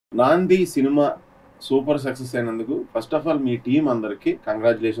నాంది cinema super success అయినందుకు first of all me team అందరికి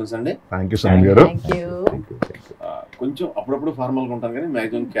కంగ్రాచులేషన్స్ అండి. థ్యాంక్ యూ సునీల్ గారు. కొంచెం అప్పుడప్పుడు ఫార్మల్ గా ఉంటాను కానీ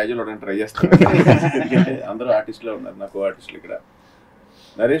మ్యాక్సిమం క్యాజువల్ అవడానికి ట్రై చేస్తాను. ఎందుకంటే అందరూ ఆర్టిస్టులే ఉన్నారు, నాకు ఆర్టిస్టులు ఇక్కడ.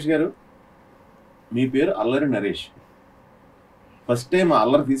 నరేష్ గారు, మీ పేరు అల్లరి నరేష్. ఫస్ట్ టైం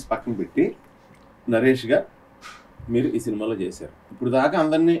అల్లరి తీసి పక్కన పెట్టి నరేష్గా మీరు ఈ సినిమాలో చేశారు. ఇప్పుడు దాకా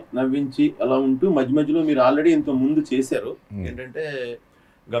అందరినీ నవ్వించి అలా ఉంటూ మధ్య మధ్యలో మీరు ఆల్రెడీ ఇంత ముందు చేశారు. ఏంటంటే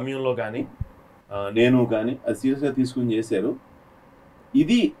గమ్యంలో కానీ నేను కానీ అది సీరియస్గా తీసుకుని చేశారు.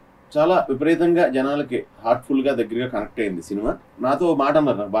 ఇది చాలా విపరీతంగా జనాలకి హార్ట్ఫుల్గా దగ్గరగా కనెక్ట్ అయింది సినిమా. నాతో మాట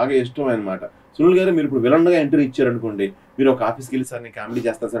అన్నారు, నాకు బాగా ఇష్టమైన మాట. సునీల్ గారు, మీరు ఇప్పుడు విలన్గా ఎంట్రీ ఇచ్చారనుకోండి, మీరు ఒక ఆఫీస్కి వెళ్ళి సార్ నేను కామెడీ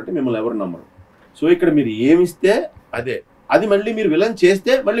చేస్తాను సార్ అంటే మిమ్మల్ని ఎవరు నమ్మరు. సో ఇక్కడ మీరు ఏమిస్తే అదే, అది మళ్ళీ మీరు విలన్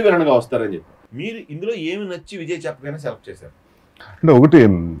చేస్తే మళ్ళీ విలన్గా వస్తారని చెప్పి మీరు ఇందులో ఏమి నచ్చి విజయ్ చెప్పగానే సెలెక్ట్ చేశారు? అంటే ఒకటి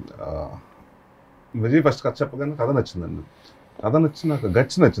విజయ్ ఫస్ట్ కథ చెప్పగానే కథ నచ్చిందండి. కథ నచ్చి నాకు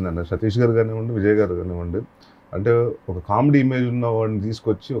గచ్చి నచ్చిందండి. సతీష్ గారు కానివ్వండి, విజయ్ గారు కానివ్వండి, అంటే ఒక కామెడీ ఇమేజ్ ఉన్న వాడిని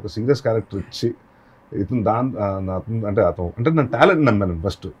తీసుకొచ్చి ఒక సీరియస్ క్యారెక్టర్ ఇచ్చి ఇతను అంటే అతను అంటే నేను టాలెంట్ నమ్మాను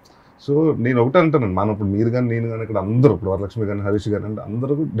ఫస్ట్. సో నేను ఒకటే అంటాను, మనం ఇప్పుడు మీరు కానీ నేను కానీ ఇక్కడ అందరూ ఇప్పుడు వరలక్ష్మి కానీ హరీష్ కానీ అంటే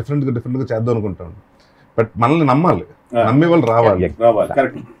అందరూ డిఫరెంట్గా చేద్దాం అనుకుంటాను. బట్ మనల్ని నమ్మాలి, నమ్మే వాళ్ళు రావాలి.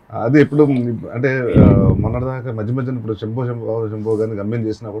 అది ఎప్పుడు అంటే మొన్నటిదాకా మధ్య మధ్యన ఇప్పుడు శంభో కానీ గమ్యం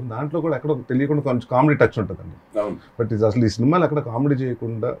చేసినప్పుడు దాంట్లో కూడా ఎక్కడ తెలియకుండా కొంచెం కామెడీ టచ్ ఉంటుందండి. బట్ ఇది అసలు ఈ సినిమాలు ఎక్కడ కామెడీ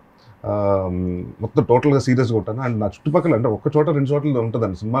చేయకుండా మొత్తం టోటల్గా సీరియస్గా ఉంటాను. అండ్ నా చుట్టుపక్కల అంటే ఒక్క చోట రెండు చోట్ల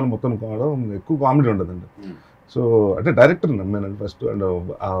ఉంటుందండి సినిమాలు మొత్తం కూడా ఎక్కువ కామెడీ ఉంటుందండి. సో అంటే డైరెక్టర్ నమ్మానండి ఫస్ట్. అండ్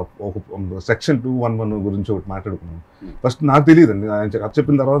ఒక సెక్షన్ 211 గురించి ఒకటి మాట్లాడుకున్నాను. ఫస్ట్ నాకు తెలియదండి, ఆయన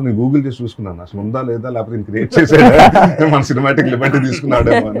చెప్పిన తర్వాత నేను గూగుల్ చేసి చూసుకున్నాను అసలు ఉందా లేదా, లేకపోతే నేను క్రియేట్ చేసాడు మన సినిమాటిక్ లిబర్టీ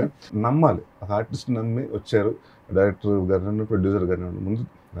తీసుకున్నాడేమో అని. నమ్మాలి, ఒక ఆర్టిస్ట్ నమ్మి వచ్చారు. డైరెక్టర్ గారు ప్రొడ్యూసర్ గారు ముందు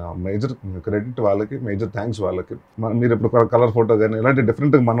మేజర్ క్రెడిట్ వాళ్ళకి, మేజర్ థ్యాంక్స్ వాళ్ళకి. మీరు ఇప్పుడు కలర్ ఫోటో కానీ ఇలాంటి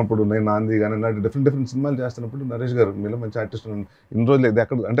డిఫరెంట్గా మనం ఇప్పుడు నేను నాంది కానీ ఇలాంటి డిఫరెంట్ సినిమాలు చేస్తున్నప్పుడు నరేష్ గారు మీలో మంచి ఆర్టిస్ట్ ఇన్ని రోజులు ఇది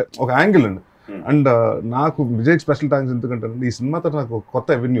ఎక్కడ అంటే ఒక యాంగిల్ అండి. అండ్ నాకు విజయ్ స్పెషల్ థ్యాంక్స్ ఎందుకంటే ఈ సినిమాతో నాకు కొత్త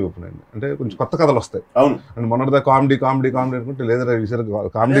అవెన్యూ ఓపెన్ అయింది. అంటే కొంచెం కొత్త కథలు వస్తాయి. అండ్ మొన్నటిదా కామెడీ అనుకుంటే లేదా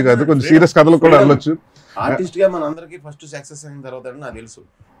కామెడీ కాదు, కొంచెం సీరియస్ కథలు కూడా వెళ్ళొచ్చు. ఆర్టిస్ట్ గా మన అందరికి ఫస్ట్ సక్సెస్ అయిన తర్వాత నాకు తెలుసు,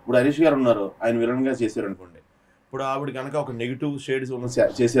 ఇప్పుడు హరీష్ గారు ఉన్నారు, ఆయన విలన్ గా చేశారు అనుకోండి, ఇప్పుడు ఆవిడ కనుక ఒక నెగిటివ్ షేడ్స్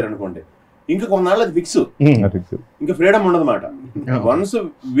చేశారు అనుకోండి, ఇంకా కొన్నాళ్ళు అది ఫిక్స్, ఇంకా ఫ్రీడమ్ ఉండదు మాట. వన్స్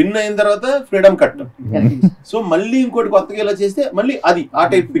విన్ అయిన తర్వాత ఫ్రీడమ్ కట్. సో మళ్ళీ ఇంకోటి కొత్తగా ఇలా చేస్తే మళ్ళీ అది ఆ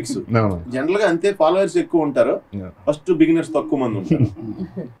టైప్ ఫిక్స్. జనరల్ గా అంతే, ఫాలోవర్స్ ఎక్కువ ఉంటారు, ఫస్ట్ బిగినర్స్ తక్కువ మంది ఉంటారు.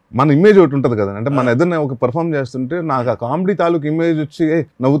 మన ఇమేజ్ ఒకటి ఉంటుంది కదా, అంటే మన ఏదైనా ఒక పర్ఫామ్ చేస్తుంటే నాకు ఆ కామెడీ తాలూకు ఇమేజ్ వచ్చి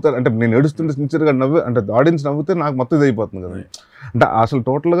నవ్వుతారు, అంటే నేను ఏడుస్తుంటే సిన్సియర్గా అంటే ఆడియన్స్ నవ్వుతే నాకు మొత్తం ఇది అయిపోతుంది కదా. అంటే అసలు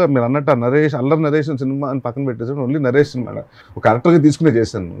టోటల్గా మీరు అన్నట్టు నరేష్ అల్లరి నరేష్ సినిమా అని పక్కన పెట్టేసాను, ఓన్లీ నరేష్ సినిమా ఒక క్యారెక్టర్గా తీసుకునే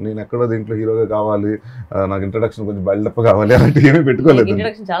చేశాను. నేను ఎక్కడో దీంట్లో హీరోగా కావాలి, నాకు ఇంట్రడక్షన్ కొంచెం బిల్డప్ కావాలి అలాంటి ఏమీ పెట్టుకోలేదు.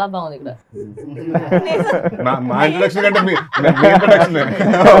 చాలా బాగుంది ఇక్కడ. మా ఇంట్రడక్షన్ కంటే మీ ఇంట్రడక్షన్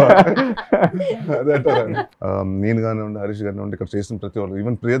అదే అంటారు. నేను కానివ్వండి, హరీష్ కానివ్వండి, ఇక్కడ చేసిన ప్రతి వాళ్ళు,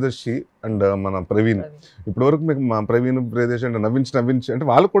 ఈవెన్ ప్రియదర్శి అండ్ మన ప్రవీణ్, ఇప్పటి వరకు మీకు మా ప్రవీణ్ ప్రియదర్శి అంటే నవ్వించి అంటే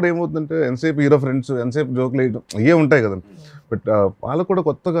వాళ్ళకు కూడా ఏమవుతుందంటే ఎంతసేపు హీరో ఫ్రెండ్స్ ఎంతసేపు జోకులు వేయడం ఏ ఉంటాయి కదండి. బట్ వాళ్ళకు కూడా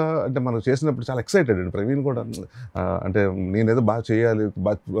కొత్తగా అంటే మనం చేసినప్పుడు చాలా ఎక్సైటెడ్ అండి. ప్రవీణ్ కూడా అంటే నేనేదో బాగా చేయాలి,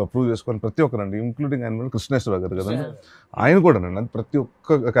 బాగా ప్రూవ్ చేసుకోవాలి ప్రతి ఒక్కరండి, ఇంక్లూడింగ్ ఆయన కృష్ణేశ్వర గారు కదండి, ఆయన కూడా అండి ప్రతి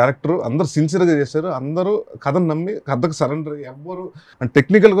ఒక్క క్యారెక్టర్ అందరూ సిన్సియర్గా చేశారు. అందరూ కథను నమ్మి కథకు సరెండర్ ఎవ్వరు అండ్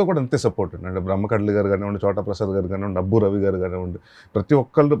టెక్నికల్గా కూడా అంతే సపోర్ట్ అండి. అంటే బ్రహ్మకడ్లి గారు కానివ్వండి, చోటా ప్రసాద్ గారు కానివ్వండి, అబ్బు రవి గారు కానివ్వండి, ప్రతి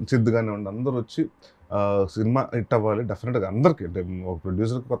ఒక్కళ్ళు సిద్ధు కానివ్వండి, అందరూ వచ్చి సినిమా హిట్ అవ్వాలి డెఫినెట్గా అందరికీ. అంటే ఒక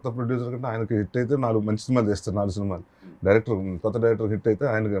ప్రొడ్యూసర్, కొత్త ప్రొడ్యూసర్ కంటే ఆయనకి హిట్ అయితే 4 మంచి సినిమాలు చేస్తారు, 4 సినిమాలు. డైరెక్టర్, కొత్త డైరెక్టర్ హిట్ అయితే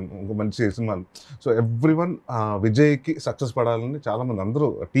ఆయనకి ఒక మంచి సినిమాలు. సో ఎవ్రీవన్ విజయ్కి సక్సెస్ పడాలని చాలామంది అందరూ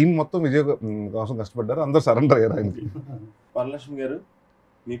టీం మొత్తం విజయ్ కోసం కష్టపడ్డారు, అందరూ సరెండర్ అయ్యారు ఆయనకి. వరలక్ష్మి గారు,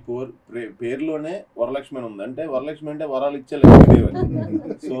 మీ పేరులోనే వరలక్ష్మి అని ఉంది, అంటే వరలక్ష్మి అంటే వరాలు ఇచ్చే లక్ష్మీదేవి అని.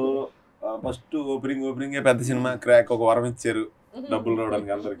 సో ఫస్ట్ ఓపెనింగ్ పెద్ద సినిమా క్రాక్, ఒక వరం ఇచ్చారు డబ్బులు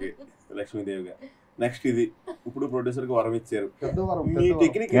రావడానికి అందరికి లక్ష్మీదేవిగా. నెక్స్ట్ ఇది ఇప్పుడు ప్రొడ్యూసర్ కి వరం ఇచ్చారు. మీ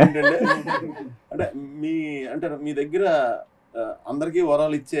టెక్నిక్ ఏంటంటే అంటే మీ దగ్గర అందరికి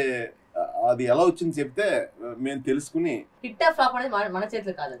వరాలు ఇచ్చే అది ఎలా వచ్చింది చెప్తే మేము తెలుసుకుని. హిట్ ఆఫ్ ఫ్లాప్ అనేది మన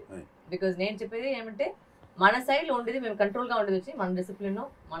చేతిలో కాదు అది. బికాజ్ నేను చెప్పేది ఏమంటే మన సైడ్ లో ఉండేది, మేము కంట్రోల్ గా ఉండేది వచ్చి మన డిసిప్లిన్,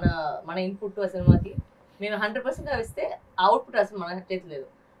 మన ఇన్పుట్ ఆ సినిమాకి మేము 100% ఇస్తే అవుట్పుట్ అసలు మన చేతిలో లేదు.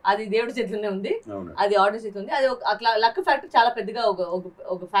 అది దేవుడి చేతిలోనే ఉంది, అది ఆడియన్స్ చేతిలో ఉంది. అది అట్లా లక్ ఫ్యాక్టర్ చాలా పెద్దగా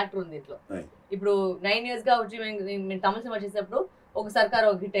ఒక ఫ్యాక్టర్ ఉంది ఇంట్లో. ఇప్పుడు 9 years గా వచ్చి మేము తమిళ సినిమా చేసినప్పుడు ఒక సర్కార్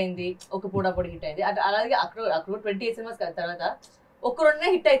ఒక హిట్ అయింది, ఒక పూడాపొడి హిట్ అయింది. అలాగే అక్కడ 28 cinemas తర్వాత ఒక్కరున్నే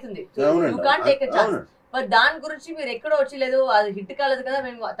హిట్ అవుతుంది. You can't take a chance. మరి దాని గురించి మీరు ఎక్కడో వచ్చి లేదు అది హిట్ కాలేదు కదా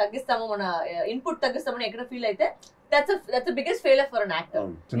మేము తగ్గిస్తాము, మన ఇన్పుట్ తగ్గిస్తామని ఎక్కడ ఫీల్ అయితే that's the biggest failure for an actor.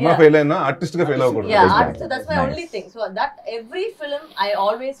 Cinema fail అయినా ఆర్టిస్ట్ గా ఫెయిల్ అవ్వకూడదు. Yeah, so that's my only thing. So that every film I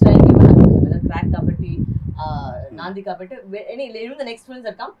always try to give an answer, whether Crack kabatti, Naandhi kabatti, any even the next films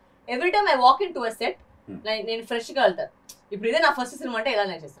that come, every time I walk into a set, నేను fresh గా వెళ్తాను. ఇప్పుడు ఇదే నా first cinema అంటే ఇలా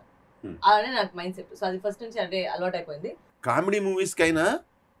నేను చేస్తాను, అలానే నాకు మైండ్ సెట్. సో అది ఫస్ట్ నుంచి అంటే అలవాటు అయిపోయింది. కామెడీ మూవీస్ కైనా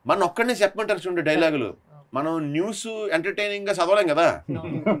మన ఒక్కడనే చెప్పమంటారు చూడండి డైలాగులు. మనం న్యూస్ ఎంటర్టైనింగ్ గా చదవలేం కదా,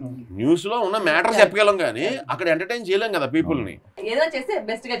 న్యూస్ లో ఉన్న మ్యాటర్ చెప్పగలం కానీ అక్కడ ఎంటర్టైన్ చేయలేం కదా పీపుల్ ని. ఏదైనా చేస్తే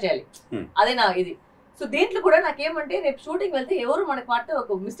బెస్ట్ గా చేయాలి, అదే నా ఇది. సో దీంట్లో కూడా నాకేమంటే రేపు షూటింగ్ వెళ్తే ఎవరు మనకి పాటు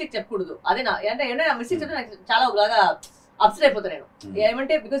ఒక మిస్టేక్ చెప్పకూడదు. అదే నా అంటే ఏమైనా మిస్టేక్ చెప్తే నాకు చాలా ఒకలాగా అప్సెట్ అయిపోతాను నేను.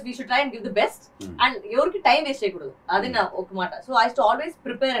 ఏమంటే because we should try and give the best and ఎవరికి టైం వేస్ట్ చేయకూడదు, అది నా ఒక మాట. So I to always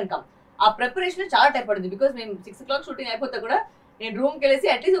prepare and come. ఆ ప్రిపరేషన్ చాలా టైం పడింది బికాస్ మేము 6 o'clock షూటింగ్ అయిపోతే కూడా నేను రూమ్కి వెళ్ళేసి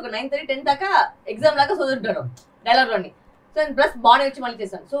అట్లీస్ట్ ఒక 9:30, 10 దాకా ఎగ్జామ్ లాగా చదువుతుంటాను డైలాగ్లోని. సో నేను ప్లస్ బాడీ వచ్చి మళ్ళీ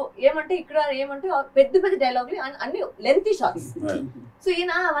చేశాను. సో ఏమంటే ఇక్కడ ఏమంటే పెద్ద పెద్ద డైలాగ్లు అన్ని లెంతీ షార్ట్స్. సో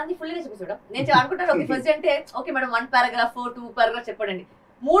ఈయన అవన్నీ ఫుల్గా చెప్పేసాడు. నేను అనుకుంటాను ఓకే ఫస్ట్ అంటే ఓకే మేడం 1 paragraph 2 paragraph చెప్పండి,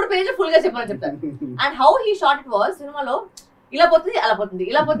 3 pages ఫుల్ గా చెప్పాలని చెప్తాను. And how he short it was, సినిమాలో ఇలా పోతుంది అలా పోతుంది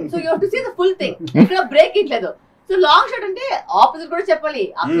ఇలా పోతుంది. So you have to see the full thing, ఇక్కడ బ్రేక్ ఇట్లేదు. సో లాంగ్ షాట్ అంటే ఆపోజిట్ కూడా చెప్పాలి,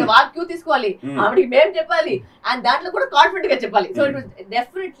 అక్కడ వాళ్ళ క్యూ తీసుకోవాలి, ఆవిడకి మేము చెప్పాలి, అండ్ దాంట్లో కూడా కాన్ఫిడెంట్ గా చెప్పాలి. So it was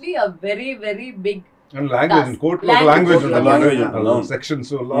definitely a very very big language, కోర్టులో లాంగ్వేజ్ ఉంటుంది,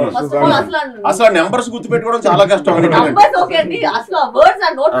 సెక్షన్స్, అసలు నెంబర్స్ గుర్తుపెట్టుకోవడం చాలా కష్టం. నంబర్స్ ఓకే అండి, అసలు ఆ వర్డ్స్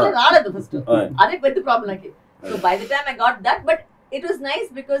ఆ నోట్ లో రాలేదు ఫస్ట్, అదే పెద్ద ప్రాబ్లం నాకు. So by the time I got that, but it was nice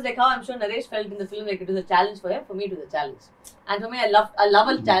because like how I'm sure Naresh felt in the film, like it was a challenge for him, for me it was a challenge. And for me I love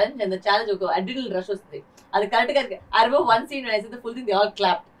a challenge, and the challenge oka adrenaline rush vastadi. Adi correct ga I remember one scene when I said the full thing, they all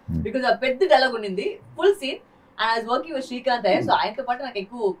clapped because a pedda dialogue unindi, full scene, and I was working with Srikanth there, so ayantho paatu నాకు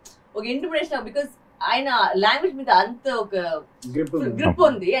ఎక్కువ ఒక intimidation because ఆయన language మీద అంత ఒక grip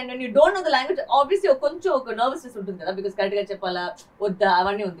ఉంది. And when you don't know the language obviously కొంచెం ఒక నర్వస్నెస్ ఉంటుంది కదా, because కరెక్ట్ గా చెప్పాలా వద్దా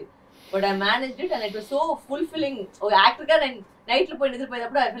అవన్నీ ఉంది. But I managed it and it was so fulfilling. ఒక యాక్టర్ గా నేను నైట్ లో పోయి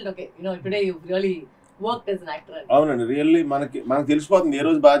నిద్రపోయేటప్పుడు I felt okay, you know, today you really worked as an actor. అవునండి, రియల్లీ మనకి తెలిసిపోతుంది ఏ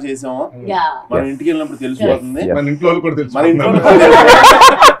రోజు బాగా చేసామో. మన ఇంటికి వెళ్ళినప్పుడు తెలిసిపోతుంది, మన ఇంట్లో కూడా తెలుసు.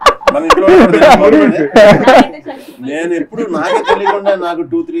 నేను ఎప్పుడు నాకే తెలియకుండా నాకు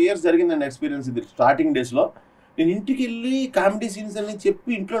 2-3 years జరిగిందండి ఎక్స్పీరియన్స్ ఇది. స్టార్టింగ్ డేస్ లో నేను ఇంటికి వెళ్ళి కామెడీ సీన్స్ అని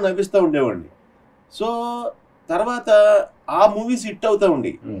చెప్పి ఇంట్లో నవ్విస్తూ ఉండేవాడిని. సో తర్వాత ఆ మూవీస్ హిట్ అవుతా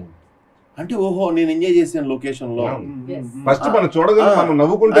ఉండి అంటే ఓహో నేను ఎంజాయ్ చేసాను లొకేషన్ లో. ఫస్ట్ మనం చూడగలం, మనం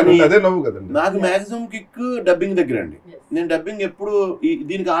నవ్వుకుంటే అదే నవ్వు కదండి. నాకు మాక్సిమం కిక్ డబ్బింగ్ దగ్గర అండి. నేను డబ్బింగ్ ఎప్పుడు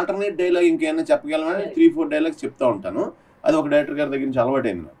దీనికి ఆల్టర్నేట్ డైలాగ్ ఇంకేమైనా చెప్పగలమని 3-4 డైలాగ్స్ చెప్తా ఉంటాను. అది ఒక డైరెక్టర్ గారి దగ్గర నుంచి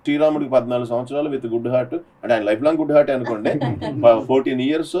అలవాటైంది. శ్రీరాముడికి 14 సంవత్సరాలు విత్ గుడ్ హార్ట్, అంటే ఆయన లైఫ్ లాంగ్ గుడ్ హార్ట్ అనుకోండి. 14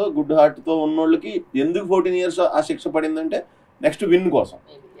 years గుడ్ హార్ట్ తో ఉన్నోళ్ళకి ఎందుకు 14 years ఆ శిక్ష పడిందంటే నెక్స్ట్ విన్ కోసం.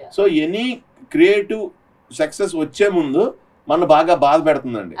 సో ఎనీ క్రియేటివ్ సక్సెస్ వచ్చే ముందు మన బాగా బాధ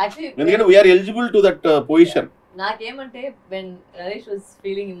పెడుతుందండి, ఎందుకంటే we are eligible to that position. నాకేమంటే when Naresh was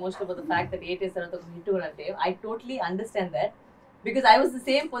feeling emotional about the fact that 8 years తర్వాత హిట్ అంటే I totally understand that because I was the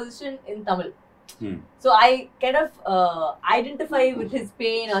same position in Tamil. So I kind of identify with his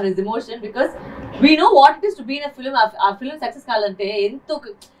pain or his emotion because we know what it is to be in a film. A film success కావాలంటే ఎంతో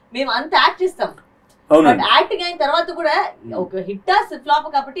మేము అంత act చేస్తాం, but acting అయిన తర్వాత కూడా ఒక hit flop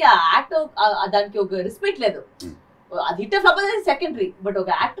కాబట్టి ఆ యాక్ట్ దానికి ఒక రెస్పెక్ట్ లేదు. అది హిట్ ఫ్లాప్ అనేది సెకండరీ, బట్ ఒక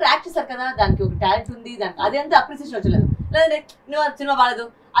యాక్టర్ యాక్ట్ చేస్తారు కదా, దానికి ఒక టాలెంట్ ఉంది, దానికి అది అంతా అప్రిసియేషన్ వచ్చలేదు. లేదంటే నువ్వు సినిమా బాగాలేదు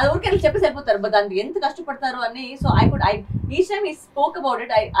అది ఊరికి చెప్పేసి అయిపోతారు, బట్ దానికి ఎంత కష్టపడతారు అని. సో ఈచ్ టైమ్ ఈ spoke about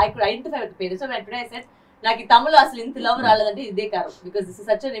it, I could identify with pain. So today I said నాకు ఈ తమిళ అసలు ఇంత లవ్ రాలేదంటే ఇదే కాదు, because this is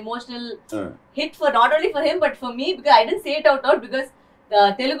such an emotional hit for not only for him but for me, because I don't say it out because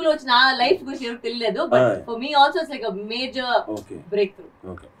తెలుగులో వచ్చిన life గురించి ఎవరికి తెలియలేదు, but for me also it's like a major break through.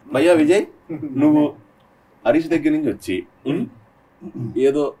 భయ్యా విజయ్, నువ్వు హరీష్ దగ్గర నుంచి వచ్చి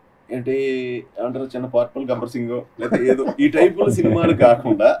ఏదో ఏంటి ఏమంటారు చిన్న పర్పుల్ గబ్బర్ సింగ్ లేదా ఏదో ఈ టైపుల సినిమాలు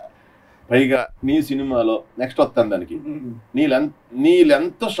కాకుండా పైగా నీ సినిమాలో నెక్స్ట్ వస్తాను దానికి నీ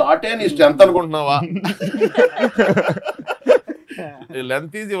లెంత్ షార్టే నీ స్ట్రెంత్ అనుకుంటున్నావా?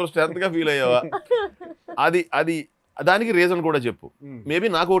 లెంత్ ఈజ్ యువర్ స్ట్రెంత్ గా ఫీల్ అయ్యావా? అది దానికి రీజన్ కూడా చెప్పు. మేబీ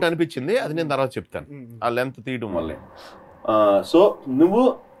నాకు ఒకటి అనిపించింది, అది నేను తర్వాత చెప్తాను ఆ లెంత్ తీయడం వల్లే. సో నువ్వు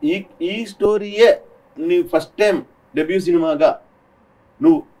ఈ స్టోరీయే నీ ఫస్ట్ టైం డెబ్యూ సినిమాగా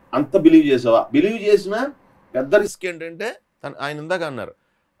నువ్వు అంత బిలీవ్ చేసావా? బిలీవ్ చేసిన పెద్ద రిస్క్ ఏంటంటే ఆయన ఇందాక అన్నారు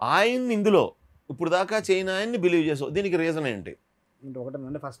ఆయన్ని ఇందులో ఇప్పుడు దాకా చేయని ఆయన్ని బిలీవ్ చేసావు, దీనికి రీజన్ ఏంటి?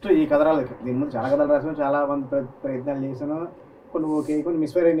 ఒకటే ఫస్ట్ ఈ కథ రాలేదు, దీని ముందు చాలా కథలు రాసాను, చాలా మంది ప్రయత్నాలు చేశాను, కొన్ని ఓకే కొన్ని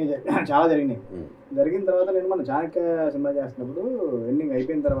మిస్ఫైర్ అయినాయి, చాలా జరిగినాయి. జరిగిన తర్వాత నేను మన చాణక్య సినిమా చేస్తున్నప్పుడు ఎండింగ్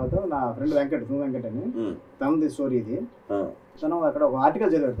అయిపోయిన తర్వాత నా ఫ్రెండ్ వెంకట్ అని తనది స్టోరీ ఇది. తను అక్కడ ఒక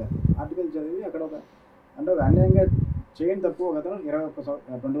ఆర్టికల్ చదివాడు, ఆర్టికల్ చదివి అక్కడ ఒక అంటే ఒక అన్యాయంగా చేయని తప్పు ఒక అతను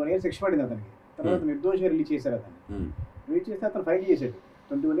 21 years శిక్ష పడింది అతనికి. తర్వాత నిర్దోషిగా రిలీజ్ చేశారు అతన్ని. రిలీజ్ చేస్తే అతను ఫైట్ చేశాడు.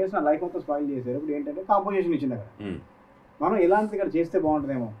 21 years నా లైఫ్ మొత్తం స్పాయిల్ చేశారు. ఇప్పుడు ఏంటంటే కాంపోజిషన్ ఇచ్చింది అక్కడ. మనం ఇలాంటిది ఇక్కడ చేస్తే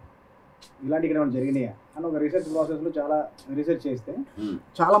బాగుంటుందేమో, ఇలాంటి ఇక్కడ ఏమైనా జరిగినాయా అని ఒక రీసెర్చ్ ప్రాసెస్ లో చాలా రీసెర్చ్ చేస్తే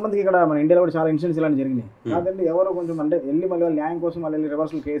చాలా మందికి ఇక్కడ మన ఇండియాలో కూడా చాలా ఇన్సిడెంట్స్ ఇలాంటి జరిగినాయి. కాదండి ఎవరో కొంచెం అంటే వెళ్ళి మళ్ళీ న్యాయం కోసం మళ్ళీ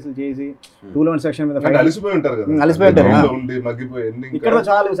రివర్సల్ కేసులు చేసి 211 సెక్షన్ మీద అలసిపోయి ఉంటారు. ఇక్కడ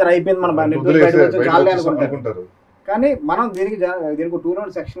చాలు సార్ అయిపోయింది మన చాలే అనుకుంటారు. కానీ మనం దీనికి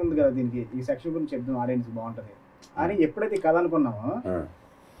 211 సెక్షన్ ఉంది కదా, దీనికి ఈ సెక్షన్ గురించి చెప్తాం ఆడియన్స్ బాగుంటది అని ఎప్పుడైతే కథ అనుకున్నామో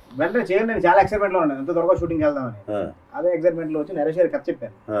వెంటనే చేయండి. నేను చాలా ఎక్సైట్మెంట్ లో ఉన్నాను, ఎంత త్వరగా షూటింగ్ వెళ్దామని. అదే ఎక్సైట్మెంట్ లో వచ్చి నరేష్ గారికి కథ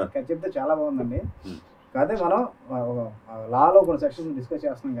చెప్పాను. కథ చెప్తే చాలా బాగుందండి. అదే మనం లాలో కొన్ని సెక్షన్స్ డిస్కస్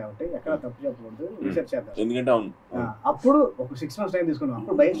చేస్తున్నాం కాబట్టి ఎక్కడ తప్పు చెప్పకూడదు, రీసెర్చ్ చేద్దాం. ఎందుకంటే అప్పుడు ఒక 6 months టైం తీసుకున్నాం.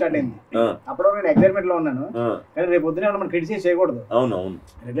 అప్పుడు భయం స్టార్ట్ అయింది. అప్పుడు నేను ఎక్సైట్మెంట్ లో ఉన్నాను. కానీ రేపు పొద్దున మనం క్రిటిసైజ్ చేయకూడదు.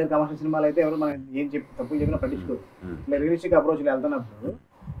 రెగ్యులర్ కమర్షియల్ సినిమాలు అయితే ఎవరు మనం ఏం తప్పు చెప్పినా పట్టించుకోరు. ఇట్లా రియలిస్టిక్ అప్రోచ్ వెళ్తున్నప్పుడు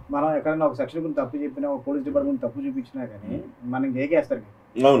మనం ఎక్కడైనా ఒక సెక్షన్ గురించి తప్పు చెప్పినా, ఒక పోలీస్ డిపార్ట్మెంట్ తప్పు చూపించినా కానీ మనకి ఏకేస్తారు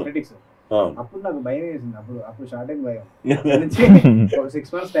క్రిటిక్స్. అప్పుడు నాకు భయం వేసింది. అప్పుడు స్టార్ట్ అయింది భయం. ఒక 6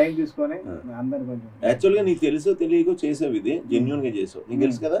 months టైం తీసుకొని అందరు కొంచెం యాక్చువల్గా నీకు తెలుసో తెలియకో చేసావు, ఇది జెన్యున్ గా చేసావు. నీకు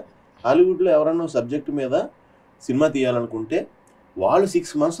తెలుసు కదా హాలీవుడ్ లో ఎవరన్నా సబ్జెక్ట్ మీద సినిమా తీయాలనుకుంటే వాళ్ళు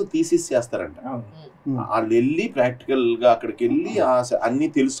 6 months తీసేసి చేస్తారంట. వాళ్ళు వెళ్ళి ప్రాక్టికల్ గా అక్కడికి వెళ్ళి అన్ని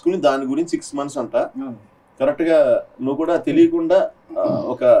తెలుసుకుని దాని గురించి 6 months అంట. కరెక్ట్ గా నువ్వు కూడా తెలియకుండా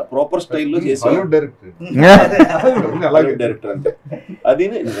ఒక ప్రాపర్ స్టైల్లో చేసావు. డైరెక్టర్ అంటే అది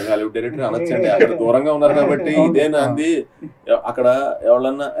నిజంగా హాలీవుడ్ డైరెక్టర్ అనొచ్చండి. అక్కడ దూరంగా ఉన్నారు కాబట్టి. ఇదే నాంది అక్కడ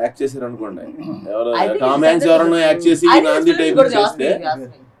ఎవరన్నా యాక్ట్ చేశారు అనుకోండి, ఎవరు టామ్ హ్యాంక్స్ ఎవరన్నా యాక్ట్ చేసి నాంది టైప్ చేస్తే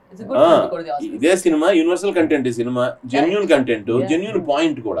ఇదే సినిమా యూనివర్సల్ కంటెంట్. ఈ cinema genuine content, genuine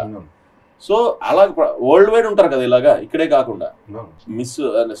point కూడా. సో అలా వరల్డ్ వైడ్ ఉంటారు కదా ఇలాగా, ఇక్కడే కాకుండా మిస్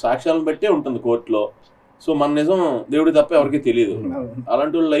సాక్ష్యాలను బట్టే ఉంటుంది కోర్టులో. సో మన నిజం దేవుడి తప్ప ఎవరికి తెలియదు.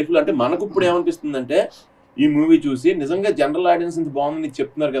 అలాంటి వాళ్ళ లైఫ్లో అంటే మనకు ఇప్పుడు ఏమనిపిస్తుంది అంటే ఈ మూవీ చూసి నిజంగా జనరల్ ఆడియన్స్ ఇంత బాగుందని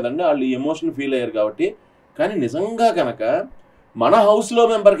చెప్తున్నారు కదండి, వాళ్ళు ఎమోషన్ ఫీల్ అయ్యారు కాబట్టి. కానీ నిజంగా కనుక మన హౌస్లో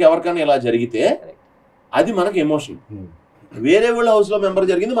మెంబర్కి ఎవరికైనా ఇలా జరిగితే అది మనకి ఎమోషన్. వేరే వాళ్ళ హౌస్లో మెంబర్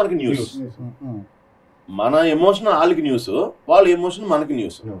జరిగింది మనకి న్యూస్. మన ఎమోషన్ వాళ్ళకి న్యూస్, వాళ్ళ ఎమోషన్ మనకి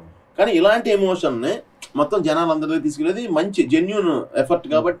న్యూస్. కానీ ఇలాంటి ఎమోషన్ని మొత్తం జనాలందరిలో తీసుకెళ్ళేది మంచి జెన్యూన్ ఎఫర్ట్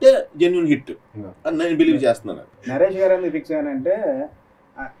కాబట్టి జెన్యూన్ హిట్ అని నేను బిలీవ్ చేస్తున్నాను. నరేష్ గారు ఎందుకు ఫిక్స్ అయ్యానంటే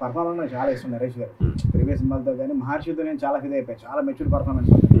పర్ఫార్మెన్స్ నాకు చాలా ఇష్టం. నరేష్ గారు ప్రీవియస్ సినిమాలతో కానీ మహర్షితో నేను చాలా ఫిదా అయిపోయాను. చాలా మెచ్యూర్ పర్ఫార్మెన్స్.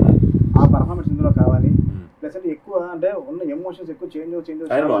 ఆ పర్ఫార్మెన్స్ ఇందులో కావాలి. ప్లస్ అంటే ఎక్కువ అంటే ఉన్న ఎమోషన్స్ ఎక్కువ చేంజ్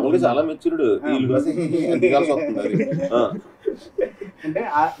చాలా మెచ్యూర్డ్ అంటే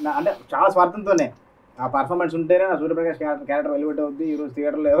చాలా స్వార్థంతోనే ఆ పర్ఫార్మెన్స్ ఉంటేనే నా సూర్యప్రకాష్ క్యారెక్టర్ వెలివేట్ అవుద్ది. ఈ రోజు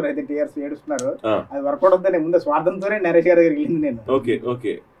థియేటర్ లో ఎవరైతే టీఆర్స్ ఏడుస్తున్నారో అది వర్కౌట్ అవుతుంది. ముందు స్వార్థంతోనే నరేష్ గారి దగ్గరికి వెళ్ళింది నేను.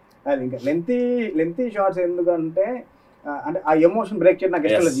 అది ఇంకా లెంతీ షార్ట్స్ ఎందుకంటే అంటే ఆ ఎమోషన్ బ్రేక్ చేయడం నాకు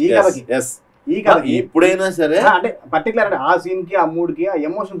ఇష్టం లేదు. ఈ కథకి ఎప్పుడైనా సరే అంటే పర్టికులర్ అంటే ఆ సీన్ కి ఆ మూడ్ కి ఆ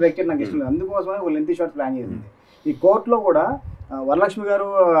ఎమోషన్ బ్రేక్ చేయడం నాకు ఇష్టం లేదు. అందుకోసమే ఒక లెంతీ షార్ట్స్ ప్లాన్ చేసింది. ఈ కోర్టులో కూడా వరలక్ష్మి గారు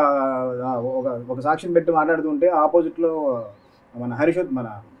ఒక సాక్ష్యం పెట్టి మాట్లాడుతుంటే ఆపోజిట్ లో మన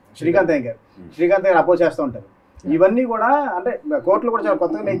శ్రీకాంత్ గారు అపోజ్ చేస్తూ ఉంటారు. ఇవన్నీ కూడా అంటే కోర్టులో కూడా చాలా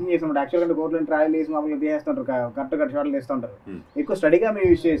కొత్తగా మేకింగ్ చేస్తూ ఉంటారు. యాక్చువల్గా కోర్టులో ట్రయల్ చేసి మామూలుగా తీసేస్తుంటారు, కరెక్ట్ షాట్లు వేస్తూ ఉంటారు. ఎక్కువ స్టడీగా మేము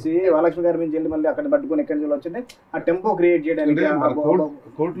యూజ్ చేసి వరలక్ష్మి గారి నుంచి వెళ్ళి మళ్ళీ అక్కడ పట్టుకుని ఎక్కడి నుంచి వచ్చింది ఆ టెంపో క్రియేట్ చేయడానికి.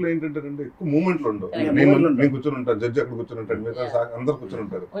 కోర్టులో ఏంటంటే ఎక్కువ మూమెంట్లు ఉండవు. నేను కూర్చొని ఉంటాను, జడ్జి అక్కడ కూర్చొని ఉంటాడు, మిగతా అందరు కూర్చొని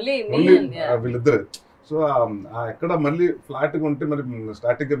ఉంటారు, వీళ్ళిద్దరు. సో ఎక్కడ మళ్ళీ ఫ్లాట్ గా ఉంటే మరి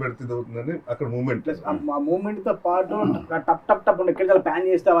స్టాటిక్ గా పెడితే అవుతుందని అక్కడ మూమెంట్. ఆ మూమెంట్ తో పాటు టప్ ఎక్కడ ప్యాన్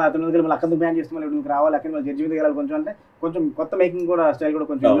చేస్తావా అతను మళ్ళీ అక్కడ ప్యాన్ చేస్తే మళ్ళీ రావాలి, అక్కడ మళ్ళీ జడ్జి మీద వెళ్ళాలి. కొంచెం అంటే కొంచెం కొత్త మేకింగ్ కూడా స్టైల్ కూడా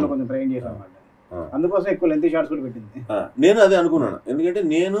కొంచెం ట్రైన్ చేసాం అన్నమాట. అందుకోసం ఎక్కువ లెంతీ షార్ట్స్ కూడా పెట్టింది. నేను అదే అనుకున్నాను. ఎందుకంటే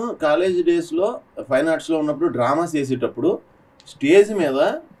నేను కాలేజ్ డేస్ లో ఫైన్ ఆర్ట్స్ లో ఉన్నప్పుడు డ్రామాస్ చేసేటప్పుడు స్టేజ్ మీద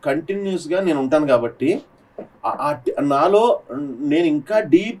కంటిన్యూస్ గా నేను ఉంటాను కాబట్టి నాలో నేను ఇంకా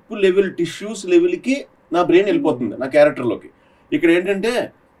డీప్ లెవెల్ టిష్యూస్ లెవెల్కి నా బ్రెయిన్ వెళ్ళిపోతుంది నా క్యారెక్టర్లోకి. ఇక్కడ ఏంటంటే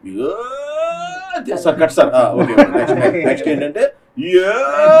sir cut sir okay next ఏంటంటే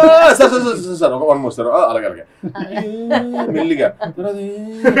సార్ ఒక 1 more సార్ అలాగే మెల్లిగా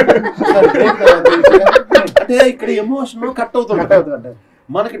అంటే ఇక్కడ ఎమోషన్ కట్ అవుతుంది.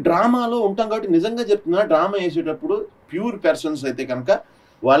 మనకి డ్రామాలో ఉంటాం కాబట్టి నిజంగా చెప్తున్నా, డ్రామా వేసేటప్పుడు ప్యూర్ పర్సన్స్ అయితే కనుక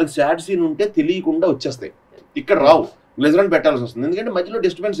వాళ్ళకి సాడ్ సీన్ ఉంటే తెలియకుండా వచ్చేస్తాయి, ఇక్కడ రావు, గ్లెజరెంట్ పెట్టాల్సి వస్తుంది. ఎందుకంటే మధ్యలో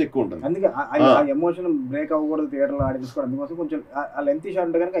డిస్టర్బెన్స్ ఎక్కువ ఉంటుంది. అందుకే ఎమోషన్ బ్రేక్ అవ్వకూడదు థియేటర్లో ఆడియన్స్ కూడా. అందుకోసం కొంచెం ఆ లెంతీ షాట్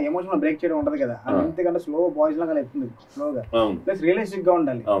ఉంటే కనుక ఎమోషన్ బ్రేక్ చేయడం ఉంటుంది కదా, ఆ లెంత్ కంటే స్లో బాయ్స్ లాగా వెళ్తుంది స్లోగా. ప్లస్ రియలిస్టిక్ గా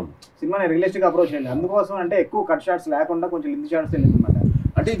ఉండాలి సినిమాని, రియలిస్టిక్ అప్రోచ్ చేయాలి. అందుకోసం అంటే ఎక్కువ కట్ షాట్స్ లేకుండా కొంచెం లెంతీ షాట్స్ వెళ్ళింది అనమాట.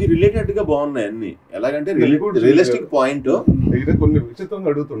 అంటే ఇది రిలేటెడ్ గా బాగున్నాయి అన్ని. ఎలాగంటే రియలిస్టిక్ పాయింట్ ఈయన కొన్ని విచిత్రంగా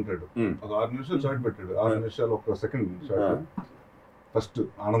అడుగుతుంటాడు. ఒక 6 నిమిషాలు షార్ట్ పెట్టాడు, 6 నిమిషాలు 1 సెకండ్ షార్ట్. ఫస్ట్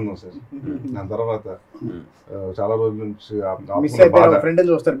ఆనందం సార్, దాని తర్వాత చాలా రోజుల నుంచి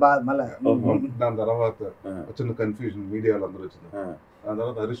దాని తర్వాత చిన్న కన్ఫ్యూజన్, మీడియా వాళ్ళందరూ వచ్చింది. దాని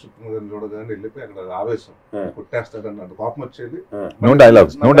తర్వాత హరీష్ గారిని చూడగానే వెళ్ళిపోయి అక్కడ ఆవేశం, కొట్టేస్తాడని అంత కోపం వచ్చేది.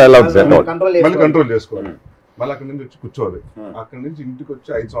 మళ్ళీ కంట్రోల్ చేసుకోవాలి, మళ్ళీ అక్కడి నుంచి వచ్చి కూర్చోవాలి. అక్కడి నుంచి ఇంటికి వచ్చి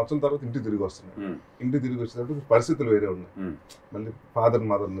 5 సంవత్సరాల తర్వాత ఇంటికి తిరిగి వస్తున్నాడు. ఇంటికి తిరిగి వచ్చేటప్పుడు పరిస్థితులు వేరే ఉన్నాయి. మళ్ళీ ఫాదర్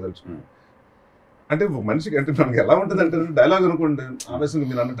మదర్ని తెలుసుకున్నాను. అంటే మనిషికి అంటే మనకి ఎలా ఉంటుంది అంటే డైలాగ్ అనుకోండి, ఆవేశంగా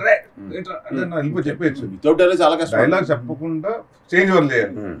మీరు అన్నట్టే అంటే నా వెళ్ళిపోయి చెప్పేయచ్చు. డైలాగ్ చెప్పకుండా చేంజ్ ఓవర్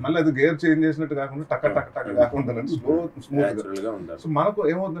చేయాలి. మళ్ళీ అది గేర్ చేంజ్ చేసినట్టు కాకుండా టక్క టక్క టక్క కాకుండా స్మూత్ గా. సో మనకు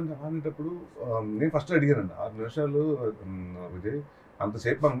ఏమవుతుందంటే ఆనేటప్పుడు నేను ఫస్ట్ అడిగానండి, 6 నిమిషాలు విజయ్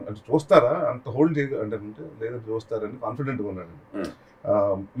అంతసేపు అంటే చూస్తారా, అంత హోల్డ్ అంటే లేదంటే చూస్తారని కాన్ఫిడెంట్గా ఉన్నాడండి.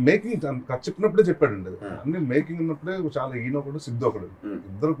 మేకింగ్ చెప్పినప్పుడే చెప్పాడండి, అది అన్ని మేకింగ్ ఉన్నప్పుడే చాలా ఈయన ఒకడు సిద్ధు ఒకడు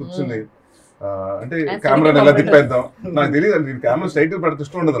ఇద్దరు కూర్చుని అంటే కెమెరాని ఎలా తిప్పేద్దాం, నాకు తెలియదు అండి. నేను కెమెరా స్ట్రైట్ పెడితే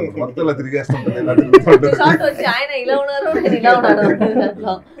ఇష్టం ఉండదు అనమాట, మొత్తం ఇలా తిరిగేస్తుంటుంది.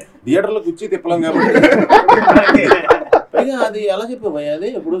 థియేటర్ లో కూర్చి తిప్పలేం కాబట్టి పైగా అది ఎలా చెప్పావు, అది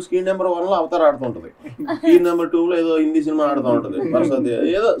ఇప్పుడు స్క్రీన్ నెంబర్ 1 లో అవతారం ఆడుతుంటది, స్క్రీన్ నెంబర్ 2 లో ఏదో హిందీ సినిమా ఆడుతూ ఉంటది,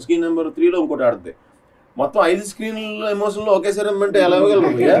 ఏదో స్క్రీన్ నెంబర్ 3 లో ఇంకోటి ఆడుతుంది. మొత్తం 5 స్క్రీన్ల ఎమోషన్ లో ఒకేసారి అంటే ఎలా ఇవ్వగలరు,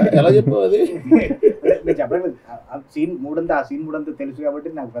 ఎలా చెప్పావు అది? నేను చెప్పలేదు, ఆ సీన్ మూడంతా తెలుసు కాబట్టి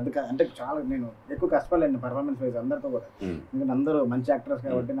నాకు పెద్ద అంటే చాలా నేను ఎక్కువ కష్టపడలేను పర్ఫార్మెన్స్ వైజ్ అందరితో కూడా. ఎందుకంటే అందరూ మంచి యాక్టర్స్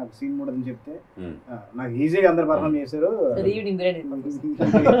కాబట్టి నాకు సీన్ మూడని చెప్తే నాకు ఈజీగా అందరు పర్ఫార్మ్ చేశారు.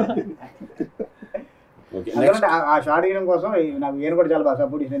 ఆ షార్ట్ తీయడం కోసం నాకు నేను కూడా చాలా బాగా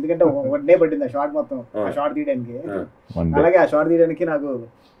సపోర్ట్ చేశాను, ఎందుకంటే ఒకటే పట్టింది ఆ షార్ట్ మొత్తం, ఆ షార్ట్ తీయడానికి. అలాగే ఆ షార్ట్ తీయడానికి నాకు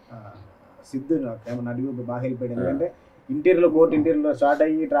సిద్ధు నడుగు బాగా హెల్ప్ అయ్యాడు. ఎందుకంటే కోర్ట్ ఇంటీరియర్లో స్టార్ట్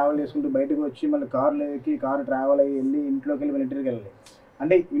అయ్యి ట్రావెల్ చేసుకుంటూ బయటకు వచ్చి మళ్ళీ కారు ట్రావెల్ అయ్యి వెళ్ళి ఇంట్లోకి వెళ్ళి మళ్ళీ ఇంటీరియర్కి వెళ్ళాలి.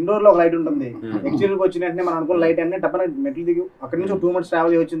 అంటే ఇండోర్ లో ఒక లైట్ ఉంటుంది, ఎక్స్టీరియర్కి వచ్చిన వెంటనే మనం అనుకున్న లైట్ అన్నీ టప్పన మెట్లు దిగి అక్కడి నుంచి 2 months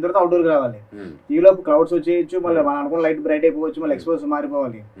ట్రావెల్ చేసి వచ్చిన తర్వాత అవుట్డోర్కి రావాలి. ఈలోపు క్లౌడ్స్ వచ్చేయచ్చు, మళ్ళీ మనం అనుకున్న లైట్ బ్రైట్ అయిపోవచ్చు, మళ్ళీ ఎక్స్పోజ్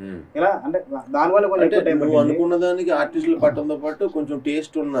మారిపోవాలి. ఇలా అంటే దానివల్ల కొంచెం అనుకున్న దానికి ఆర్టిస్టులు పట్టడంతో పాటు కొంచెం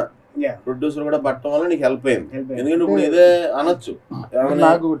టేస్ట్ ఉన్న ప్రొడ్యూసర్ కూడా పట్టడం వల్ల నీకు హెల్ప్ అయింది. ఎందుకంటే ఇప్పుడు ఇదే అనొచ్చు,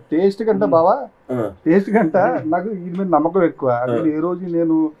 నాకు టేస్ట్ కంటే నాకు ఇది మీద నమ్మకం ఎక్కువ. నేను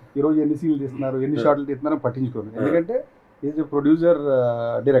ఈ రోజు ఎన్ని సీన్లు తీస్తున్నారు, ఎన్ని షాట్లు తీస్తున్నారు పట్టించుకోను. ఎందుకంటే is producer,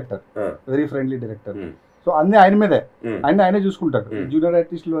 director, very friendly director. So అన్ని ఆయన మీదే, ఆయనే చూసుకుంటాడు. జూనియర్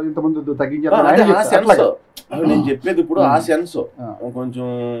ఆర్టిస్టులు ఇంతమంది తగ్గించారు నేను చెప్పేది. ఇప్పుడు ఆ సెన్స్ కొంచెం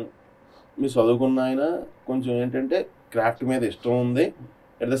మీ చదువుకున్న ఆయన కొంచెం ఏంటంటే క్రాఫ్ట్ మీద ఇష్టం ఉంది,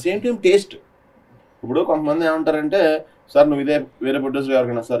 at the same time taste. ఇప్పుడు కొంతమంది ఏమంటారంటే, సార్ నువ్వు ఇదే వేరే ప్రొడ్యూసర్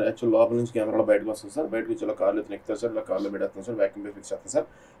ఎవరికైనా సార్ యాక్చువల్ లోపల నుంచి కెమెరాలో బయటకు వస్తుంది సార్, బయటకు వచ్చి ఇలా కార్లు ఎత్తున ఎక్కుతారు సార్, ఇలా కార్లో పెడతాను సార్, వ్యాక్యూమ్ ఫిక్స్ చేస్తాను సార్,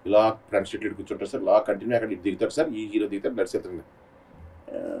 ఇలా ఫ్రంట్ స్ట్రీట్ ఇటు కూర్చుంటారు సార్, ఇలా కంటిన్యూ అక్కడ ఇటు దిగుతారు సార్, ఈ హీరో దిగుతారు బ్లడ్ చేస్తుంది.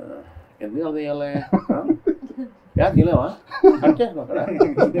 ఎందుకు అలా తీయాలి తీయలేవా అంటే అక్కడ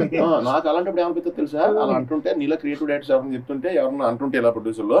నాకు అలాంటప్పుడు ఏమనిపిస్తుంది తెలుసా, అలా అంటుంటే నీలా క్రియేటివ్ డైరెక్టర్స్ ఎవరైనా చెప్తుంటే ఎవరన్నా అంటుంటే ఇలా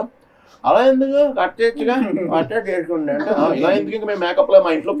ప్రొడ్యూసర్లో అలా ఎందుకు కట్ చేయొచ్చుగా అట్టే చేసుకోండి అంటే, ఇలా ఎందుకు ఇంకా మేము మేకప్ లో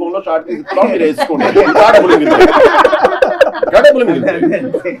మా ఇంట్లో ఫోన్ లో షార్ట్ తీసుకుంటాం మీరు వేసుకోండి.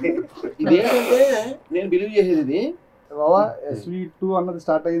 ఇదేంటంటే నేను బిలీవ్ చేసేది ఇది బాబా SV2 అన్నది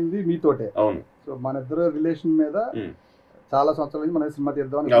స్టార్ట్ అయింది మీతోటే. అవును. సో మన ఇద్దరు రిలేషన్ మీద చాలా సంవత్సరాల నుంచి మనం సినిమా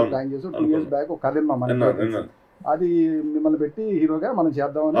తీద్దామని ప్లాన్ చేసి 2 years బ్యాక్ ఒక కథ విన్నాం, అది మిమ్మల్ని పెట్టి హీరోగా మనం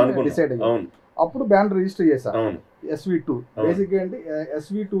చేద్దామని డిసైడ్ అయ్యాం. అప్పుడు బ్యానర్ రిజిస్టర్ చేశాం SV2. బేసిక్ ఏంటి,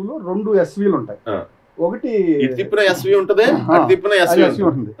 SV2 లో 2 SVలు ఉంటాయి, ఒకటి SV ఉంటుంది.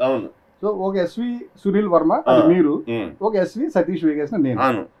 సో ఒక SV సునీల్ వర్మ అది మీరు, ఒక SV సతీష్ వేగేసిన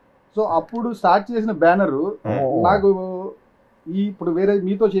నేను. సో అప్పుడు స్టార్ట్ చేసిన బ్యానర్ నాకు ఇప్పుడు వేరే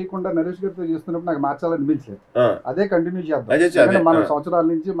మీతో చేయకుండా నరేష్ గారితో చేస్తున్నప్పుడు నాకు మార్చాలనిపించలేదు, అదే కంటిన్యూ చేద్దాం. మన సంవత్సరాల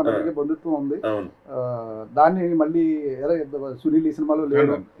నుంచి మన దగ్గర బంధుత్వం ఉంది, దాన్ని మళ్ళీ సునీల్ ఈ సినిమాలో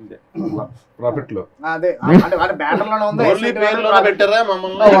లేదు ప్రాఫిట్ లో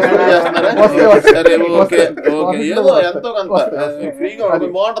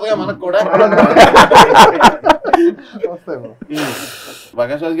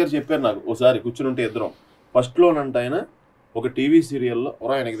ప్రకాష్ రాజ్ గారు చెప్పారు నాకు ఒకసారి కూర్చుని ఉంటే ఇద్దరం ఫస్ట్ లోనంట ఆయన ఒక టీవీ సీరియల్లో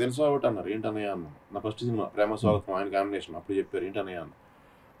ఆయనకి తెలుసు ఒకటి అన్నారు. ఏంటన్నయ్య అన్న, నా ఫస్ట్ సినిమా ప్రేమ స్వాగతం ఆయన కాంబినేషన్. అప్పుడు చెప్పారు ఏంటన్నయ్య అన్న,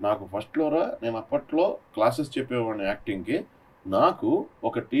 నాకు ఫస్ట్లోరా నేను అప్పట్లో క్లాసెస్ చెప్పేవాడిని యాక్టింగ్కి, నాకు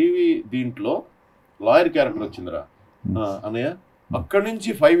ఒక టీవీ దీంట్లో లాయర్ క్యారెక్టర్ వచ్చిందిరా అన్నయ్య, అక్కడి నుంచి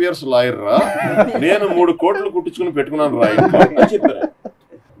 5 years లాయర్ రా, నేను 3 కోట్లు కుట్టించుకుని పెట్టుకున్నాను రా అని చెప్పారు.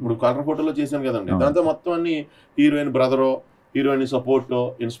 ఇప్పుడు కలర్ ఫోటోలో చేశాను కదండి, దాంతో మొత్తం అన్ని heroine బ్రదరో heroine support,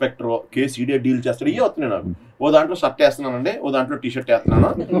 inspector, case ఈడే డీల్ చేస్తాడు, ఇవే వస్తున్నాయి నాకు. ఓ దాంట్లో షర్ట్ వేస్తున్నానండి, ఓ దాంట్లో టీ షర్ట్ వేస్తున్నాను,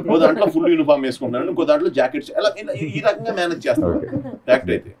 ఓ దాంట్లో ఫుల్ యూనిఫామ్ వేసుకుంటున్నాను, ఇంకో దాంట్లో జాకెట్స్, ఇలా ఈ రకంగా మేనేజ్ చేస్తాను.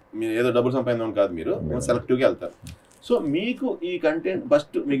 యాక్ట్ అయితే మీరు ఏదో డబ్బులు సంపాదించడం కాదు, మీరు సెలెక్టివ్గా వెళ్తారు. సో మీకు ఈ కంటెంట్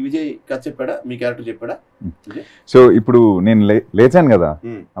ఫస్ట్ మీకు విజయ్ కథ చెప్పాడా, మీ క్యారెక్టర్ చెప్పాడా? సో ఇప్పుడు నేను లేచాను కదా,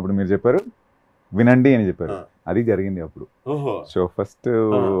 అప్పుడు మీరు చెప్పారు వినండి అని చెప్పారు, అది జరిగింది అప్పుడు. సో ఫస్ట్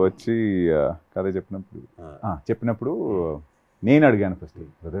వచ్చి కథ చెప్పినప్పుడు నేను అడిగాను ఫస్ట్,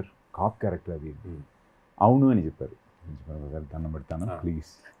 బ్రదర్ కాప్ క్యారెక్టర్ అది, అవును అని చెప్పారు. దండం పెడతాను, ప్లీజ్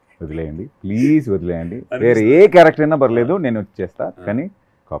వదిలేయండి, వేరే ఏ క్యారెక్టర్ అయినా పర్లేదు నేను వచ్చేస్తా, కానీ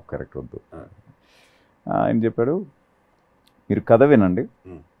కాప్ క్యారెక్టర్ వద్దు అని చెప్పాడు. మీరు కథ వినండి,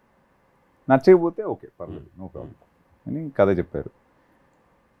 నచ్చకపోతే ఓకే పర్లేదు, నో ప్రాబ్లం అని కథ చెప్పారు.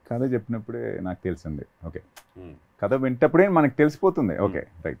 కథ చెప్పినప్పుడే నాకు తెలిసింది, ఓకే కథ వింటప్పుడే మనకు తెలిసిపోతుంది, ఓకే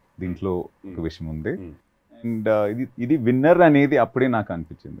రైట్ దీంట్లో ఒక విషయం ఉంది. అండ్ ఇది విన్నర్ అనేది అప్పుడే నాకు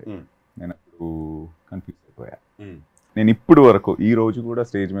అనిపించింది. నేను అప్పుడు కన్ఫ్యూజ్ అయిపోయా. నేను ఇప్పుడు వరకు ఈ రోజు కూడా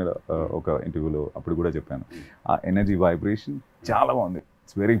స్టేజ్ మీద ఒక ఇంటర్వ్యూలో అప్పుడు కూడా చెప్పాను, ఆ ఎనర్జీ వైబ్రేషన్ చాలా బాగుంది,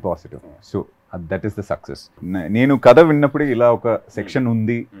 it's very positive. So that is the success. నేను కథ విన్నప్పుడు ఇలా ఒక సెక్షన్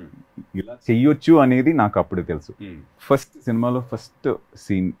ఉంది, ఇలా చెయ్యొచ్చు అనేది నాకు అప్పుడు తెలుసు. ఫస్ట్ సినిమాలో ఫస్ట్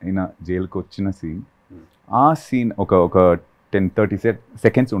సీన్ అయిన జైలుకి వచ్చిన సీన్, ఆ సీన్ ఒక 10-30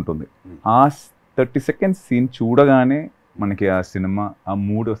 సెకండ్స్ ఉంటుంది. ఆ 30 సెకండ్స్ సీన్ చూడగానే మనకి ఆ సినిమా ఆ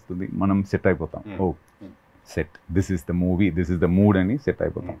మూడ్ వస్తుంది, మనం సెట్ అయిపోతాం. ఓ set, this is the movie, this is the mood అని సెట్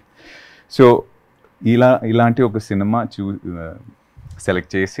అయిపోతాం. సో ఇలాంటి ఒక సినిమా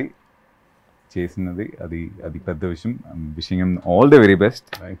సెలెక్ట్ చేసినది అది పెద్ద విషయం. Wishing him all the very best.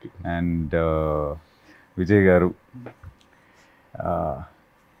 And Vijay గారు,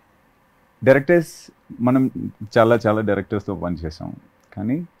 డైరెక్టర్స్ మనం చాలా డైరెక్టర్స్తో పనిచేసాం,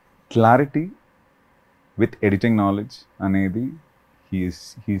 కానీ క్లారిటీ విత్ ఎడిటింగ్ నాలెడ్జ్ అనేది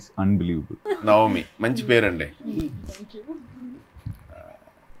హీఈస్ అన్బిలీవబుల్. నవమి మంచి పేరండి,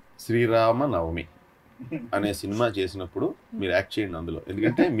 శ్రీరామ నవమి అనే సినిమా చేసినప్పుడు మీరు యాక్ట్ చేయండి అందులో,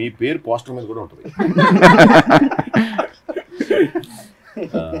 ఎందుకంటే మీ పేరు పోస్టర్ మీద కూడా ఉంటుంది.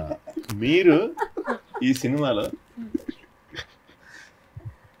 మీరు ఈ సినిమాలో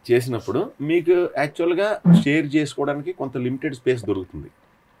చేసినప్పుడు మీకు యాక్చువల్గా షేర్ చేసుకోవడానికి కొంత లిమిటెడ్ స్పేస్ దొరుకుతుంది.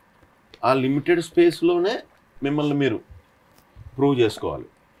 ఆ లిమిటెడ్ స్పేస్లోనే మిమ్మల్ని మీరు ప్రూవ్ చేసుకోవాలి.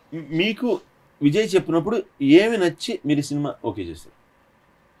 మీకు విజయ్ చెప్పినప్పుడు ఏమి నచ్చి మీరు ఈ సినిమా ఓకే చేస్తారు?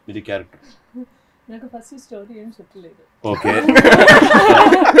 ఇది క్యారెక్టర్ నాకు ఫస్ట్ స్టోరీ ఏం చెప్పలేదు. ఓకే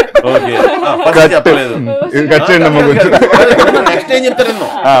ఓకే చెప్పలేదు, నెక్స్ట్ ఏం చెప్తారు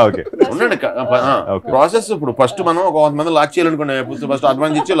ఉండండి. ప్రాసెస్ ఇప్పుడు ఫస్ట్ మనం కొంతమంది లాక్ చేయాలనుకునే, ఫస్ట్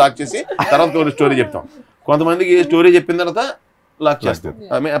అడ్వాన్స్ ఇచ్చి లాక్ చేసి తర్వాత స్టోరీ చెప్తాం. కొంతమందికి స్టోరీ చెప్పిన తర్వాత లాక్ చేస్తాం.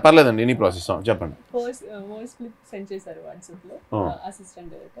 పర్లేదండి, ఎనీ ప్రాసెస్ చెప్పండి. వాయిస్ క్లిప్ సెండ్ చేశారు వాట్సాప్ లో అసిస్టెంట్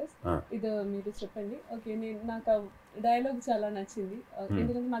డైరెక్టర్స్, ఇది మీరు చెప్పండి. ఓకే, నాకు డైలాగ్ చాలా నచ్చింది,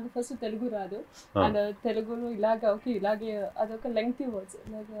 ఎందుకంటే నాకు ఫస్ట్ తెలుగు రాదు, అండ్ తెలుగులో ఇలాగే అదొక లెంగ్తీ వర్డ్స్,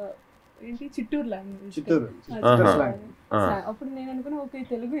 ఇలాగా ఏంటి చిత్తూరు లాంగ్వేజ్. అప్పుడు నేను అనుకున్నా ఓకే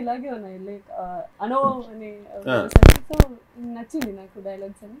తెలుగు ఇలాగే ఉన్నాయి, లైక్ అనో అనే నచ్చింది నాకు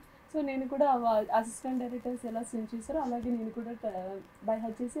డైలాగ్స్ అని. సో నేను కూడా అసిస్టెంట్ డైరెక్టర్స్ ఎలా సెండ్ చేశారో అలాగే నేను కూడా బై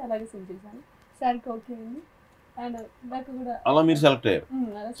హెడ్ చేసి అలాగే సెండ్ చేశాను. సార్కి ఓకే అండి, అండ్ నాకు కూడా అలా మీరు సెలెక్ట్ అయ్యారు.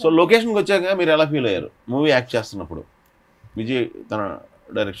 సో లొకేషన్కి వచ్చాక మీరు ఎలా ఫీల్ అయ్యారు మూవీ యాక్ట్ చేస్తున్నప్పుడు విజయ్ తన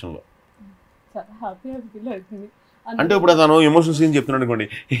డైరెక్షన్లో? చాలా హ్యాపీగా ఫీల్ అవుతుంది. అంటే ఇప్పుడు తను ఎమోషనల్ సీన్ చెప్తున్నాడు అనుకోండి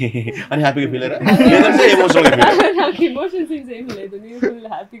అని హ్యాపీగా ఫీల్ అయ్యారా, లేదంటే ఎమోషనల్? నాకు ఎమోషనల్ సీన్స్ ఏమి లేదు, నేను ఫుల్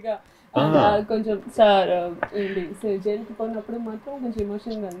హ్యాపీగా. కొంచెం సార్ ఏంటి జైలుకి పోయినప్పుడు మాత్రం కొంచెం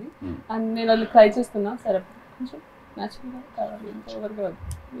ఎమోషన్గా ఉంది, అండ్ నేను వాళ్ళు ట్రై చేస్తున్నా సార్ కొంచెం న్యాచురల్గా కావాలి, ఓవర్గా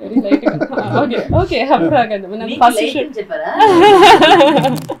వెరీ లైట్గా. ఓకే ఓకే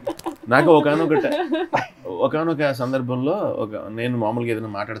నాకు ఒకనొక సందర్భంలో నేను మామూలుగా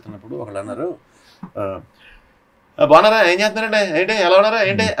ఏదైనా మాట్లాడుతున్నప్పుడు ఒకళ్ళు అన్నారు, బాగున్నారా, ఏం చేస్తున్నారంటే, ఏంటి ఎలా ఉన్నారా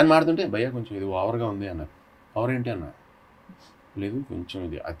ఏంటి అని మాట్లాడుతుంటే, భయ్యా కొంచెం ఇది ఓవర్గా ఉంది అన్నారు. ఓవర్ ఏంటి అన్నారు, లేదు కొంచెం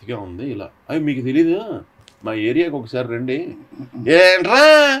ఇది అతిగా ఉంది ఇలా. అవి మీకు తెలీదు, మా ఏరియాకి ఒకసారి రండి. ఏంట్రా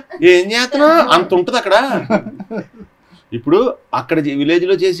ఏం చేస్తున్నావు అంత ఉంటుంది అక్కడ. ఇప్పుడు అక్కడ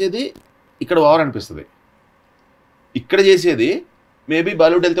విలేజ్లో చేసేది ఇక్కడ ఓవర్ అనిపిస్తుంది, ఇక్కడ చేసేది మేబీ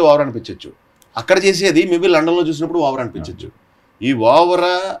బాలీవుడ్ వెళ్తే ఓవర్ అనిపించవచ్చు, అక్కడ చేసేది మేబీ లండన్లో చూసినప్పుడు ఓవర్ అనిపించవచ్చు. ఈ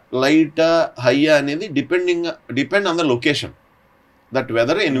ఓవరా లైటా హైయా అనేది depend on the location, that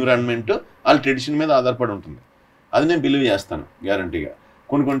weather environment వాళ్ళ ట్రెడిషన్ మీద ఆధారపడి ఉంటుంది. అది నేను బిలీవ్ చేస్తాను గ్యారంటీగా.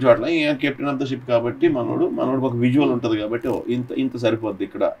 కొన్ని చోట్ల కెప్టెన్ ఆఫ్ ద షిప్ కాబట్టి మనోడు ఒక విజువల్ ఉంటుంది కాబట్టి ఇంత సరిపోద్ది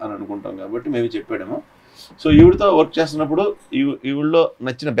ఇక్కడ అని అనుకుంటాం కాబట్టి మేబీ చెప్పాడేమో. సో ఈవిడతో వర్క్ చేస్తున్నప్పుడు ఈవిడలో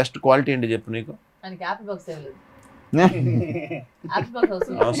నచ్చిన బెస్ట్ క్వాలిటీ ఏంటి చెప్పు నీకు? హ్యాపీ బాక్స్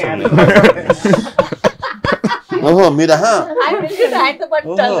వస్తుంది. అవసరం లేదు. ఓహో మీరా ఆయన పిలిచిండు, ఆయనతో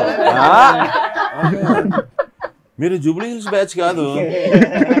పాటు చాలు. మీరు జూబ్లీ హిల్స్ బ్యాచ్ కాదు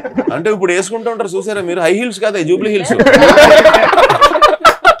అంటే ఇప్పుడు వేసుకుంటూ ఉంటారు చూసారా మీరు, హై హిల్స్ కాదు జూబ్లీ హిల్స్,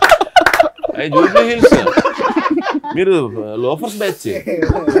 అవి జూబ్లీ హిల్స్, మీరు లోఫర్స్ బ్యాచ్.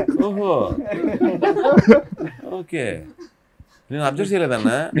 ఓహో ఓకే, నేను అబ్జర్వ్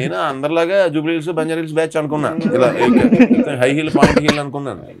చేయలేదన్నా, నేను అందరిలాగా Jubilee hills Banjara hills batch అనుకున్నా, ఇలా హై హిల్ పాయింట్ హిల్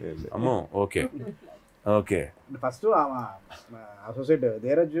అనుకున్నాను. అమ్మో okay okay. First associate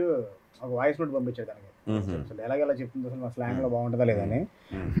Dheeraj ఒక వాయిస్ నోట్ పంపించాడు తనకి, అసలు ఎలాగెలా చెప్తుంది అసలు మా స్లాంగ్ లో బాగుంటుందా లేదని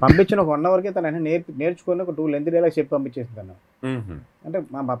పంపించిన ఒక 1 hourకే తను నేర్చుకుని ఒక 2 length డైలాగ్స్ చెప్పి పంపించేసింది తను. అంటే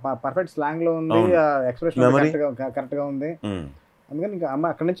పర్ఫెక్ట్ స్లాంగ్ లో ఉంది, ఎక్స్ప్రెషన్ కరెక్ట్ గా ఉంది. అందుకని ఇంకా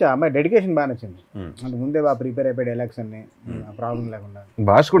అమ్మాయి అక్కడ నుంచి అమ్మాయి డెడికేషన్ బాగా నచ్చింది. అంటే ముందే బాగా ప్రిపేర్ అయిపోయి డైలాగ్స్ అన్ని ప్రాబ్లం లేకుండా.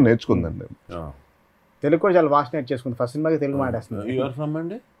 భాష కూడా నేర్చుకుందండి, తెలుగు కూడా చాలా భాష నేర్చేసుకుంది. ఫస్ట్ సినిమాకి తెలుగు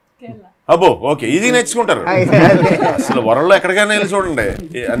మాట్లాడుతుంది. అబ్బో ఓకే, ఇది నేర్చుకుంటారు అసలు వరల్డ్లో ఎక్కడికైనా వెళ్ళి చూడండి,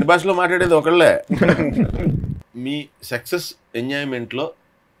 అన్ని భాషలో మాట్లాడేది ఒకళ్ళే. మీ సక్సెస్ ఎంజాయ్మెంట్లో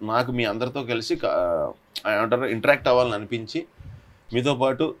నాకు మీ అందరితో కలిసి ఏమంటారు ఇంటరాక్ట్ అవ్వాలని అనిపించి, మీతో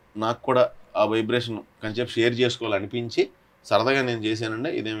పాటు నాకు కూడా ఆ వైబ్రేషన్ కన్సెప్ట్ షేర్ చేసుకోవాలనిపించి సరదాగా నేను చేశానండి.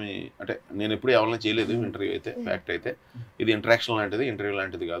 ఇదేమి అంటే నేను ఎప్పుడు ఎవరైనా చేయలేదు ఇంటర్వ్యూ అయితే, ఫ్యాక్ట్ అయితే ఇది ఇంటరాక్షన్ లాంటిది, ఇంటర్వ్యూ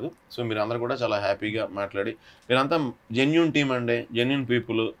లాంటిది కాదు. సో మీరందరూ కూడా చాలా హ్యాపీగా మాట్లాడి, మీరంతా జెన్యూన్ టీమ్ అండి, genuine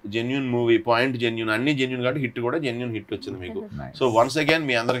people, genuine movie, point genuine, అన్ని జెన్యూన్ కాబట్టి హిట్ కూడా జెన్యూన్ హిట్ వచ్చింది మీకు. సో వన్స్ అగైన్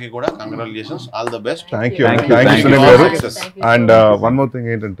మీ అందరికీ కూడా congratulations, all the best. Thank you Sunil గారు. అండ్ వన్ మోర్ థింగ్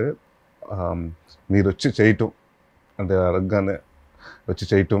ఏంటంటే మీరు వచ్చి చేయటం అంటే అరగ్గానే వచ్చి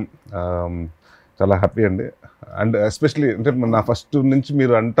చేయటం చాలా హ్యాపీ అండి. అండ్ ఎస్పెషలీ అంటే నా ఫస్ట్ నుంచి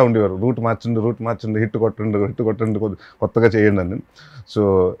మీరు అంటూ ఉండేవారు రూట్ మార్చండి, హిట్ కొట్టండి కొత్తగా చేయండి అని. సో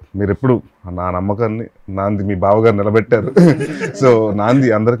మీరు ఎప్పుడు నా నమ్మకాన్ని నాంది మీ బావగారు నిలబెట్టారు. సో నాంది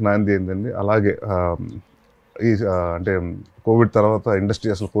అందరికి నాంది అయిందండి. అలాగే ఈ అంటే కోవిడ్ తర్వాత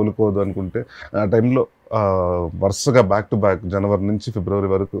ఇండస్ట్రీ అసలు కోలుకోదు అనుకుంటే ఆ టైంలో వరుసగా బ్యాక్ టు బ్యాక్ జనవరి నుంచి ఫిబ్రవరి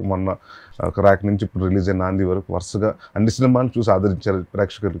వరకు, మొన్న క్రాక్ నుంచి ఇప్పుడు రిలీజ్ అయిన నాంది వరకు వరుసగా అన్ని సినిమాలు చూసి ఆదరించారు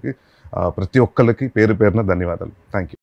ప్రేక్షకులకి. ప్రతి ఒక్కరికి పేరు పేరున ధన్యవాదాలు. Thank you.